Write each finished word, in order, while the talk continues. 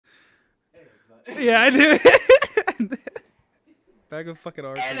Yeah, I do. Back with fucking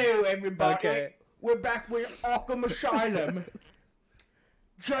Arkham. Hello, everybody. Okay. We're back with Arkham Asylum.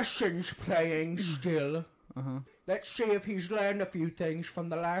 Justin's playing still. Let's see if he's learned a few things from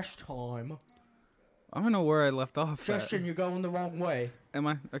the last time. I don't know where I left off. Justin, you're going the wrong way. Am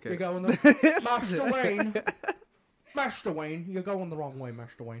I? Okay. You're going the... Master Wayne. Master Wayne, you're going the wrong way,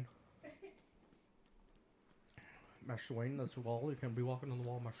 Master Wayne. Master Wayne, that's the wall. You can't be walking on the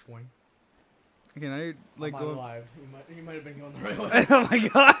wall, Master Wayne. Okay, now you're like going... Alive. You might have been going the right way. Oh my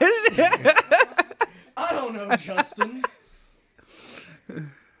gosh! I don't know, Justin.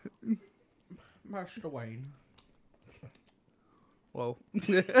 Master Wayne. Whoa.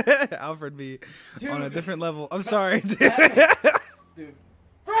 Alfred be Dude. on a different level. I'm sorry, dude. Dude.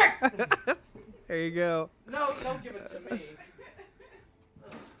 Frick! There you go. No, don't give it to me.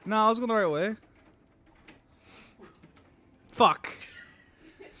 No, I was going the right way. Fuck.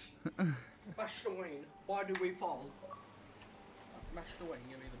 Master Wayne, why do we fall? Master Wayne,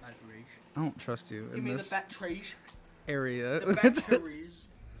 give me the batteries. I don't trust you Give in me this the batteries. area. The batteries.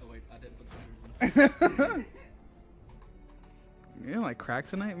 Oh wait, I didn't put the batteries in. You're like crack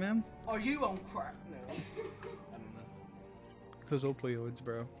tonight, man? Are you on crack now? I don't know. Those opioids,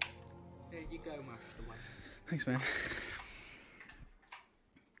 bro. There you go, Master Wayne. Thanks, man.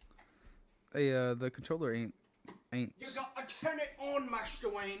 Hey, the controller ain't. You gotta turn it on, Master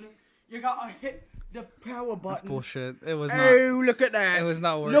Wayne. You gotta hit the power button. That's bullshit. It was not. Oh, look at that. It was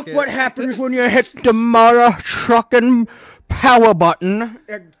not working. Look what happens when you hit the mother trucking power button.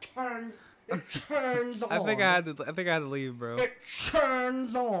 It turns on. I think I had to leave, bro. It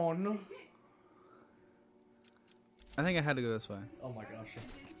turns on. I think I had to go this way. Oh my gosh.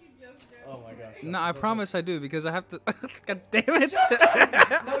 Oh my gosh. No, I promise I do because I have to. God damn it!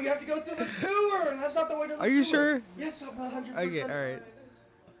 No, you have to go through the sewer, and that's not the way to the sewer. Are you sure? Yes, I'm 100%. Okay, all right.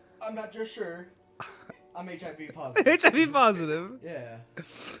 I'm not just sure. I'm HIV positive. HIV positive. Yeah.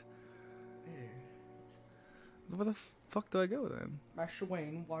 Where the fuck do I go then? Master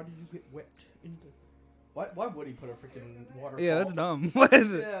Wayne, why did you get wet into... Why would he put a freaking waterfall? Yeah, that's dumb. What?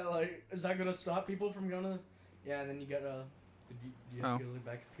 Yeah, like, is that gonna stop people from gonna... Yeah, and then you get a... Do you have to go to the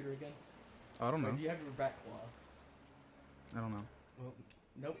back computer again? I don't know. Or do you have your back claw? I don't know. Well,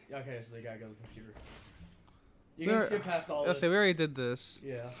 nope. Okay, so they gotta go to the computer. You can skip past all Let's this. say we already did this.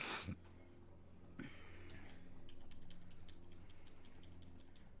 Yeah.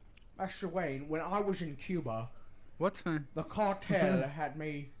 Master Wayne, when I was in Cuba... What? The cartel had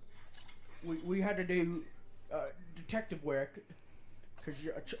me... We had to do detective work because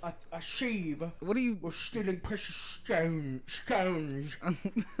a sheep What are you? was stealing precious stones. What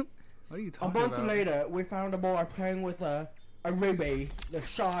are you A talking about? month later, we found a boy playing with a ruby the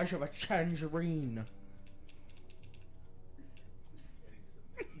size of a tangerine.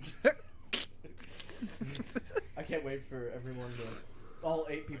 I can't wait for everyone to... All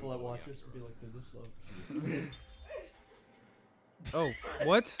 8 people that watch this to be like, dude, this love. Oh,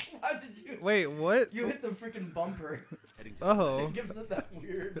 what? How did you... Wait, what? You hit the freaking bumper. Oh. It gives it that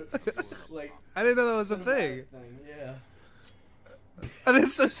weird, like... I didn't know that was a thing. Yeah. And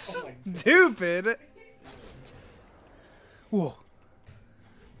it's so Oh my stupid. Whoa.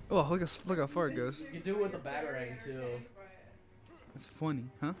 Oh, look how far it goes. You do it with the batarang too. It's funny,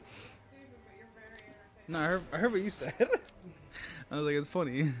 huh? No, I heard what you said. I was like, it's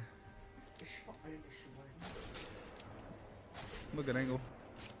funny. Look at angle.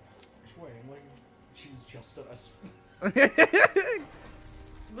 She's just a... So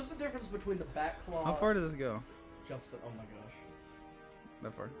what's the difference between the back claw... How far does this go? Just a... Oh my gosh.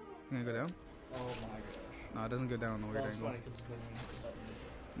 That far? Can I go down? Oh my gosh. No, it doesn't go down on the weird Well, it's angle. funny because it's been...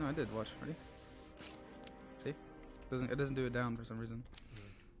 No, I did. Watch. Ready? See? It doesn't do it down for some reason.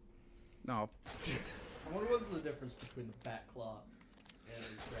 No. Shit. I wonder what's the difference between the back claw and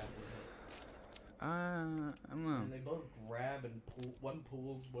the grappling hook. I don't know. And they both grab and pull. One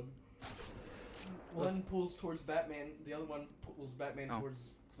pulls towards Batman. The other one pulls Batman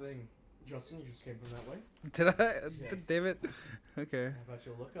towards thing. Justin, you just came from that way. Did I? Yes. Damn it. Okay. How about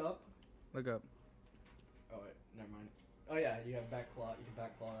you look up? Look up. Oh wait, never mind. Oh yeah, you have back claw. You can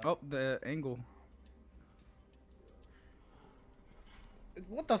back claw out. Oh, the angle.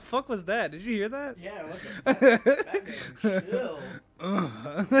 What the fuck was that? Did you hear that? Yeah, what the Batman, chill.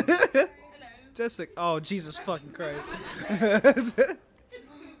 Jessica. Oh, Jesus fucking Christ.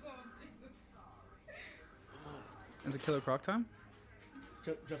 Is it Killer Croc time?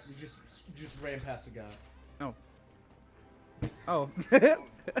 Justin, you just ran past the guy. Oh. Oh.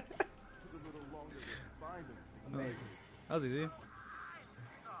 Amazing. That was easy.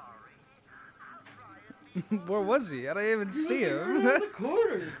 Where was he? I didn't even see him. In the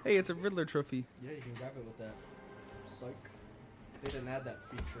corner. Hey, it's a Riddler trophy. Yeah, you can grab it with that. Psych. They didn't add that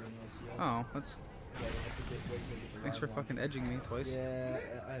feature in this yet. Oh, that's. Yeah, you have to wait till you get the Thanks for ride fucking edging me twice. Yeah,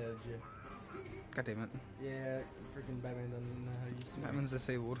 I edged you. God damn it. Yeah, freaking Batman doesn't know how to use it. Batman's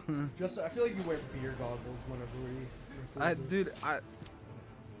disabled. Just, I feel like you wear beer goggles whenever we record this. Dude,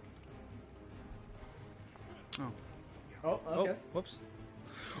 Oh. Oh, okay. Oh, whoops.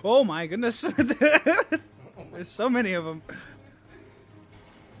 Oh my goodness. There's so many of them.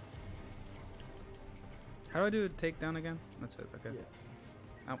 How do I do a takedown again? That's it, okay.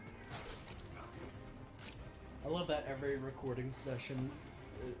 Yeah. Ow. I love that every recording session,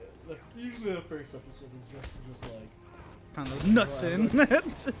 usually the first episode is just like... Pound those nuts in.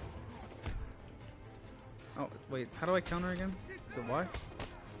 Oh, wait, how do I counter again? Is it Y?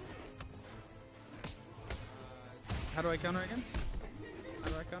 How do I counter again? How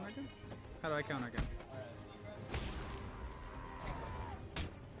do I counter again? How do I counter again?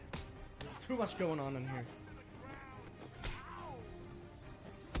 Too much going on in here.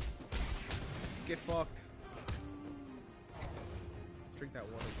 Get fucked. Drink that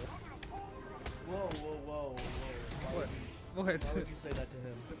water, bro. Whoa, whoa, whoa, whoa. What? What? Why would you say that to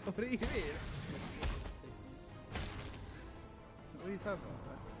him? What do you mean? What are you talking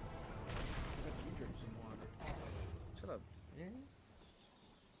about? You drink some water. Shut up. Yeah?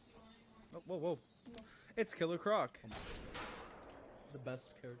 Oh, whoa, whoa. It's Killer Croc. The best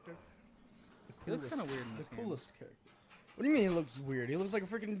character? He looks kind of weird in this The game. coolest character. What do you mean he looks weird? He looks like a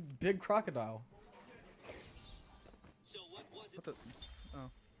freaking big crocodile. What the? Oh.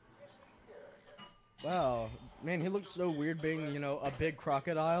 Wow. Man, he looks so weird being, you know, a big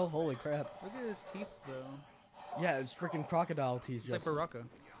crocodile. Holy crap. Look at his teeth, though. Yeah, it's freaking crocodile teeth. It's like Baraka.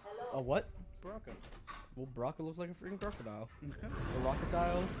 A what? Baraka. Well, Baraka looks like a freaking crocodile. A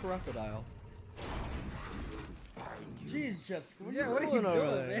crocodile. Jeez, Jessica. Yeah, what are you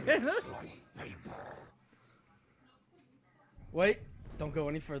doing, man? Wait. Don't go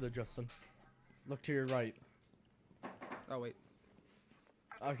any further, Justin. Look to your right. Oh, wait.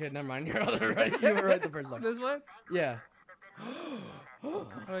 Okay, never mind. Your other right. You were right the first time. This one? Yeah. How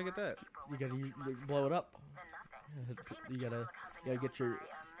do I get that? You gotta blow it up. You gotta get your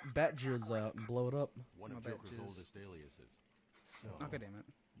bat jizz out and blow it up. One of bat Joker's jizz. oldest aliases. So, Okay, damn it.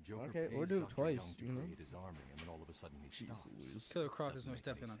 Joker Okay, pays or do it Dr. twice, Young to you know? create his army, and then all of a sudden he stops. Killer Croc is Doesn't most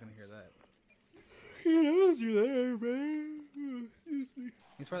make any definitely not going to hear sense. that. He knows you're there, man.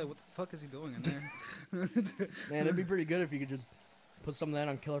 He's probably, what the fuck is he doing in there? Man, it'd be pretty good if you could just put some of that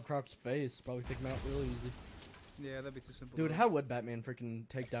on Killer Croc's face. Probably take him out really easy. Yeah, that'd be too simple. Dude, though. how would Batman freaking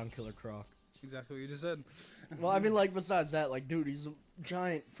take down Killer Croc? Exactly what you just said. Well, I mean, like, besides that, like, dude, he's a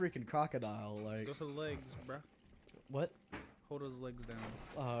giant freaking crocodile. Like, Go for the legs, bruh. what? Hold those legs down.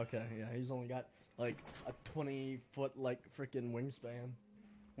 Oh, okay, yeah, he's only got, like, a 20-foot, like, freaking wingspan.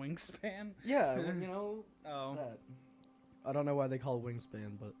 Wingspan? Yeah, well, you know, Oh. that. I don't know why they call it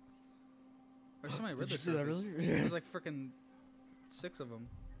wingspan, but... There's so many Did you Riddler see that trophies. earlier? There's like frickin' 6 of them.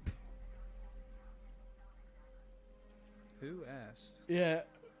 Who asked? Yeah,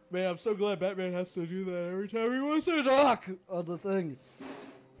 man, I'm so glad Batman has to do that every time he wants to talk on the thing.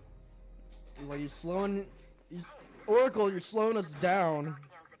 He's like, he's slowing... Oracle, you're slowing us down.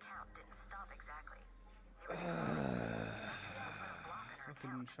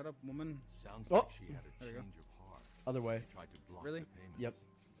 Fucking shut up, woman. Sounds Oh. like she had a There we go. change of heart. Other way. Tried to block Really? the payments. Yep.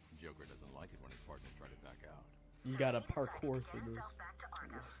 Joker doesn't like it when his partners try to back out. You gotta parkour through this.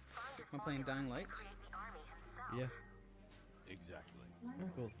 I'm playing Dying Light. Yeah. Exactly.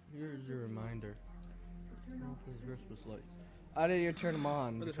 Oracle, here's your reminder. Turn off those Christmas lights. I didn't even turn them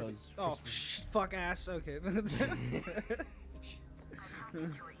on Riddler because... trophy. Oh, fuck ass. Okay.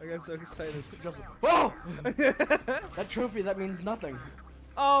 I got so excited. Whoa! That trophy, that means nothing.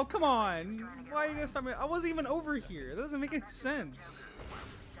 Oh, come on. Why are you gonna stop me? I wasn't even over here. That doesn't make any sense.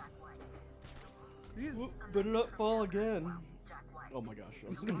 Better not fall again. Oh my gosh.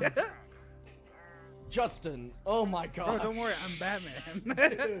 Justin. Justin. Oh my gosh. Bro, don't worry. I'm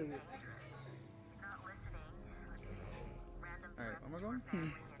Batman. Alright, where am I going?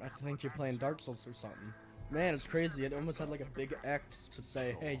 I think you're playing Dark Souls or something. Man, it's crazy. It almost had like a big X to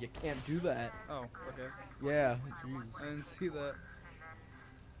say, hey, you can't do that. Oh, okay. Yeah. Jeez. I didn't see that.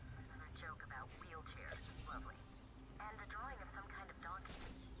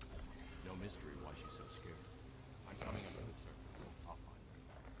 No mystery why she's so scared. I'm coming under the surface. I'll find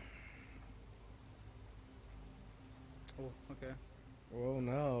her. Oh, okay. Oh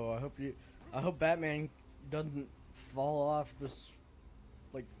no. I hope Batman doesn't fall off this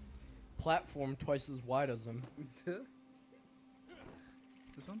like platform twice as wide as him. This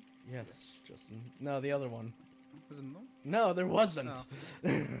one? Yes, Justin. No, the other one. Was it no? No, there wasn't. Oh.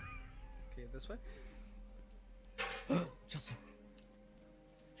 Okay, this way. Justin.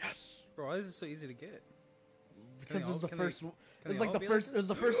 Yes. Bro, why is it so easy to get? Because it was the first. It they was like all the be first. like It was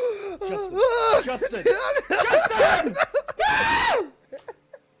the first. Justin. Justin! Justin!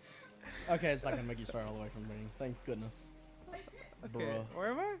 Okay, it's not gonna make you start all the way from the beginning. Thank goodness. Okay, Bruh. where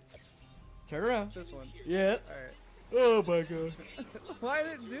am I? Turn around. This one. Yeah. Alright. Oh my god. Why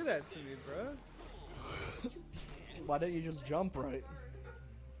did it do that to me, bro? Why didn't you just jump right?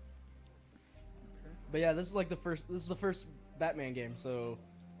 But yeah, this is like the first. This is the first Batman game, so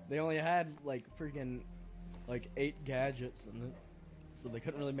they only had like freaking like 8 gadgets in it, so they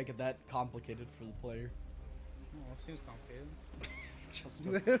couldn't really make it that complicated for the player. Oh, it seems complicated.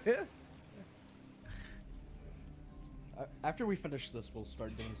 After we finish this, we'll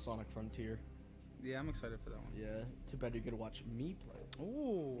start doing Sonic Frontier. Yeah, I'm excited for that one. Yeah, too bad you could watch me play it.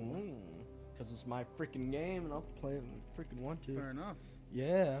 Ooh. Because it's my freaking game, and I'll play it when I freaking want to. Fair enough.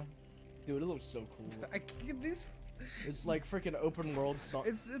 Yeah. Dude, it looks so cool. I can't, these. It's like freaking open world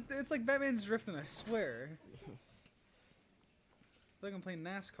Sonic. It's like Batman's drifting, I swear. Like I'm playing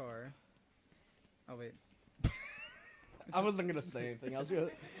NASCAR. Oh wait. I wasn't gonna say anything. I was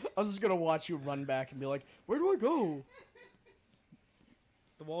just gonna watch you run back and be like, "Where do I go?"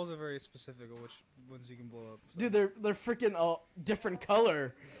 The walls are very specific of which ones you can blow up. So. Dude, they're freaking different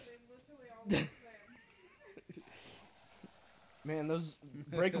color. Man, those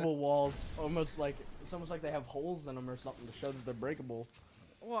breakable walls almost like it's almost like they have holes in them or something to show that they're breakable.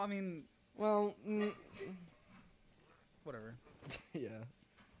 Well, I mean, well, whatever. Yeah.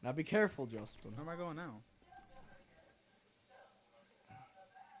 Now be careful, Justin. Where am I going now?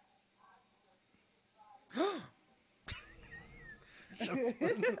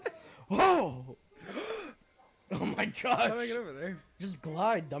 Whoa! Oh my gosh! How do I get over there? Just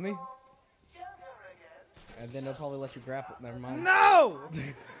glide, dummy. And then they'll probably let you grapple. Never mind. No!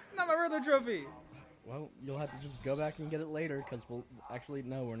 Not my Riddler trophy. Well, you'll have to just go back and get it later, because we'll actually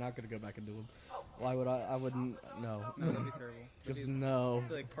no, we're not gonna go back and do them. Why would I? I wouldn't. No. No, that'd be terrible. Just no. It'd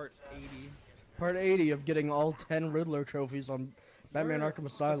be like part 80. Part 80 of getting all 10 Riddler trophies on Batman Arkham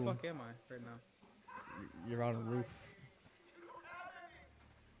Asylum. Where the fuck am I right now? You're on a roof.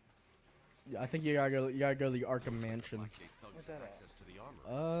 Yeah, I think you gotta go to the Arkham Mansion. What's that at? Access to the armor.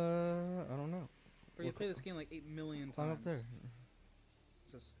 I don't know. Bro, you play this game like 8 million Climb times. up there.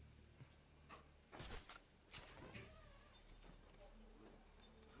 What's this?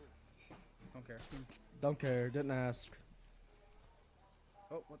 Don't care. Don't care. Didn't ask.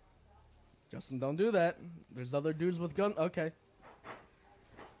 Oh, what? Justin, don't do that. There's other dudes with guns. Okay.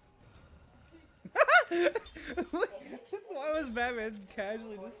 Why was Batman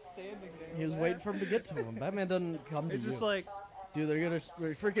casually just standing there? He was waiting for him to get to him. Batman doesn't come to It's you. just like, Dude, they're gonna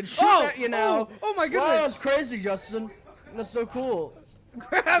freaking shoot at you now. Oh my Wow, goodness! that's crazy, Justin. That's so cool.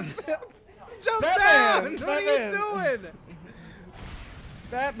 Grab! Jump Batman! down! What are you doing?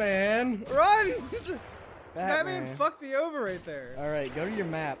 Batman! Run! Batman. Batman fucked me over right there. Alright, go to your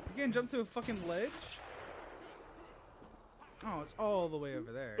map. You can't jump to a fucking ledge? Oh, it's all the way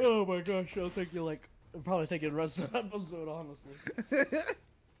over there. Oh my gosh, it'll take you like... It'll probably take you the rest of the episode, honestly.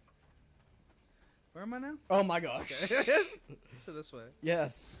 Where am I now? Oh my gosh. So this way.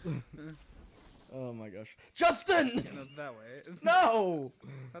 Yes. Oh my gosh. Justin! Yeah, no, that way. No!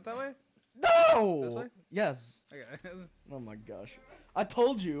 Not that way? No! This way? Yes. Okay. Oh my gosh. I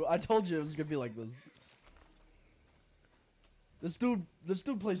told you it was gonna be like this. This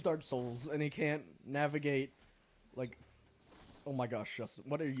dude plays Dark Souls and he can't navigate like oh my gosh, Justin,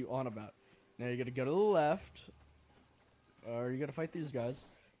 what are you on about? Now you're gonna go to the left. Or you're gonna fight these guys.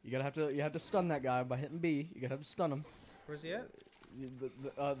 You have to stun that guy by hitting B. You gotta have to stun him. Where's he at?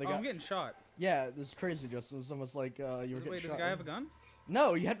 The guy, I'm getting shot. yeah, this is crazy, Justin. It's almost like you were getting Wait, does shot. the guy have a gun?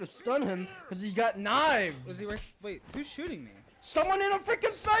 No, you have to stun him because he's got knives. Was he right? Wait, who's shooting me? Someone in a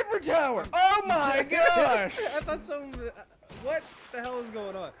freaking sniper tower! Oh my gosh! I thought someone. What the hell is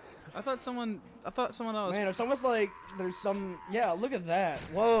going on? I thought someone else. Man, it's almost like there's some. Yeah, look at that.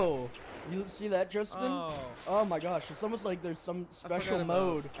 Whoa. You see that, Justin? Oh. Oh my gosh, it's almost like there's some special I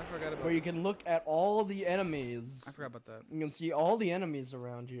mode forgot about. where you can look at all the enemies. I forgot about that. You can see all the enemies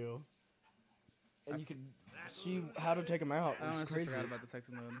around you. And you can see how to take them out. I It's honestly crazy. forgot about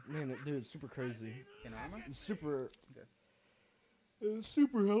detective mode. Man, dude, it's super crazy. Can I? It's super. Okay. It's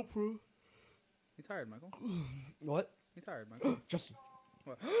super helpful. You tired, Michael? What? You tired, Michael? Justin.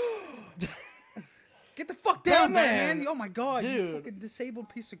 What? Get the fuck down, Batman! Batman! Oh my god, you Dude. fucking disabled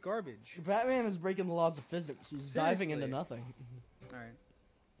piece of garbage. Batman is breaking the laws of physics. He's diving into Seriously. nothing. Alright.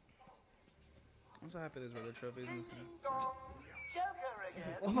 I'm so happy there's other trophies in this game.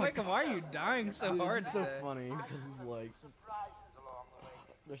 Oh my god, why are you dying so Dude, hard it's so today? funny because he's like,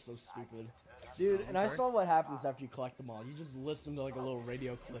 they're so stupid. Dude, and I saw what happens after you collect them all. You just listen to like a little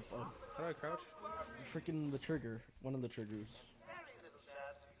radio clip of How do I crouch? freaking the trigger. One of the triggers.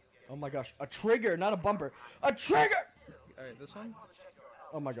 Oh my gosh, a trigger, not a bumper. A trigger! Alright, this one?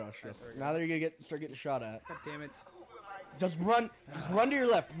 Oh my gosh, yes. there we go. Now that you're gonna start getting shot at. God damn it. Just run to your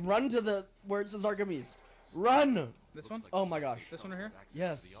left. Run to the, where it says Arkham East. Run! This one? Oh my gosh. This one right here?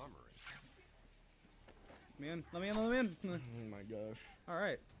 Yes. Man, let me in. Oh my gosh.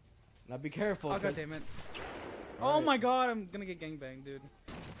 Alright. Now be careful. Oh god 'cause- damn it. Oh Alright. my god, I'm gonna get gangbanged, dude.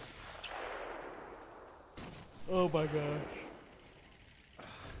 Oh my gosh.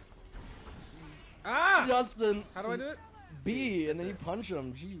 Ah! Justin. How do I do it? B, and then you punch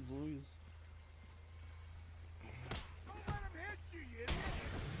him. Jeez Louise.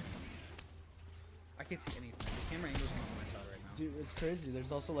 I can't see anything. The camera angle's not on my side right now. Dude, it's crazy.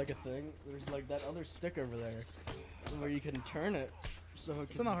 There's also like a thing. There's like that other stick over there where you can turn it. So it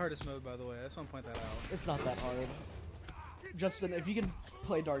It's can, not the hardest mode, by the way. I just want to point that out. It's not that hard. Justin, if you can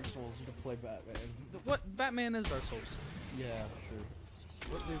play Dark Souls, you can play Batman. What? Batman is Dark Souls. Yeah,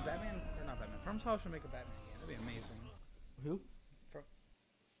 sure. What, dude, Batman? Or not Batman. FromSoft should make a Batman game. That'd be amazing. Who? From-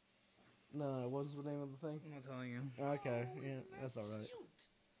 No, what was the name of the thing? I'm not telling you. Okay, yeah, that's alright.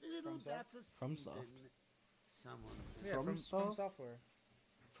 From Soft. Yeah, From from Soft? Software.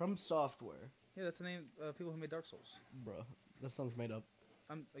 From Software. Yeah, that's the name of people who made Dark Souls. Bruh, that sounds made up.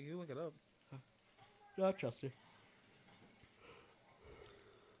 You look it up. Yeah, I trust you.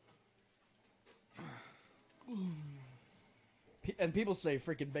 And people say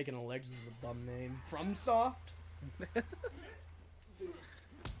freaking Bacon and Legs is a dumb name. From Soft? It's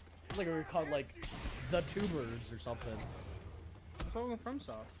like we were called like the Tubers or something. What's wrong with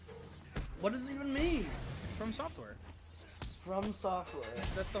FromSoft? What does it even mean? From Software. From Software.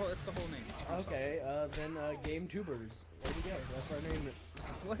 That's the whole name. From Okay, then Game Tubers. There we go. That's our name.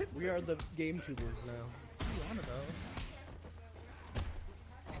 Software. What? We are the Game Tubers now. What do you want about?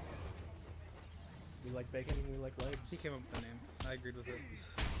 We like bacon, we like legs. He came up with the name. I agreed with it. It's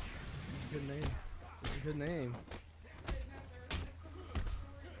a good name. It's a good name.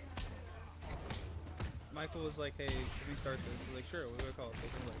 Michael was like, "Hey, can we start this?" I was like, "Sure." What do I call it?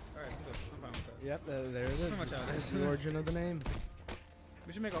 I'm like, "All right, good. I'm fine with that." Yep, there it is. Pretty much how it is. The origin of the name.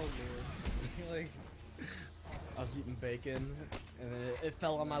 We should make a whole board. Like, I was eating bacon, and then it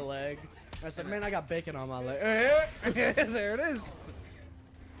fell on my leg. I said, "Man, I got bacon on my leg." there it is.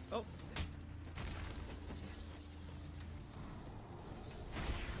 Oh.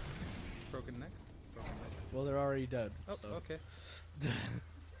 Broken neck. Broken neck. Well, they're already dead. Oh, so. okay.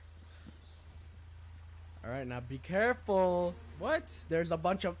 All right, now be careful. What? There's a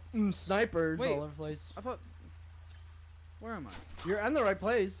bunch of snipers Wait. all over the place. I thought. Where am I? You're in the right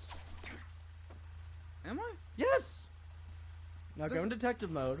place. Am I? Yes. Now go This- in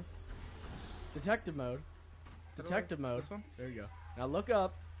detective mode. Detective mode. How do I- Detective mode. This one? There you go. Now look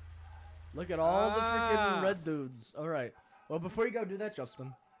up. Look at all the Ah. freaking red dudes. All right. Well, before you go do that,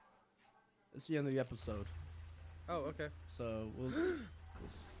 Justin. It's the end of the episode. Oh, okay. So we'll.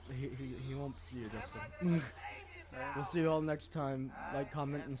 he won't see you, Justin. We'll see you all next time. Like,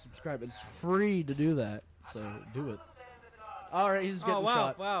 comment, and subscribe. It's free to do that, so do it. All right, he's getting Oh wow,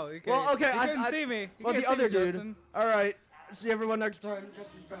 shot. wow. Okay. Well, okay, You I- couldn't I- see me. You Well, can't the see other me, dude. Justin. All right. See everyone next time.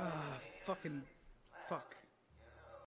 Justin's back. Ah, fucking. Fuck.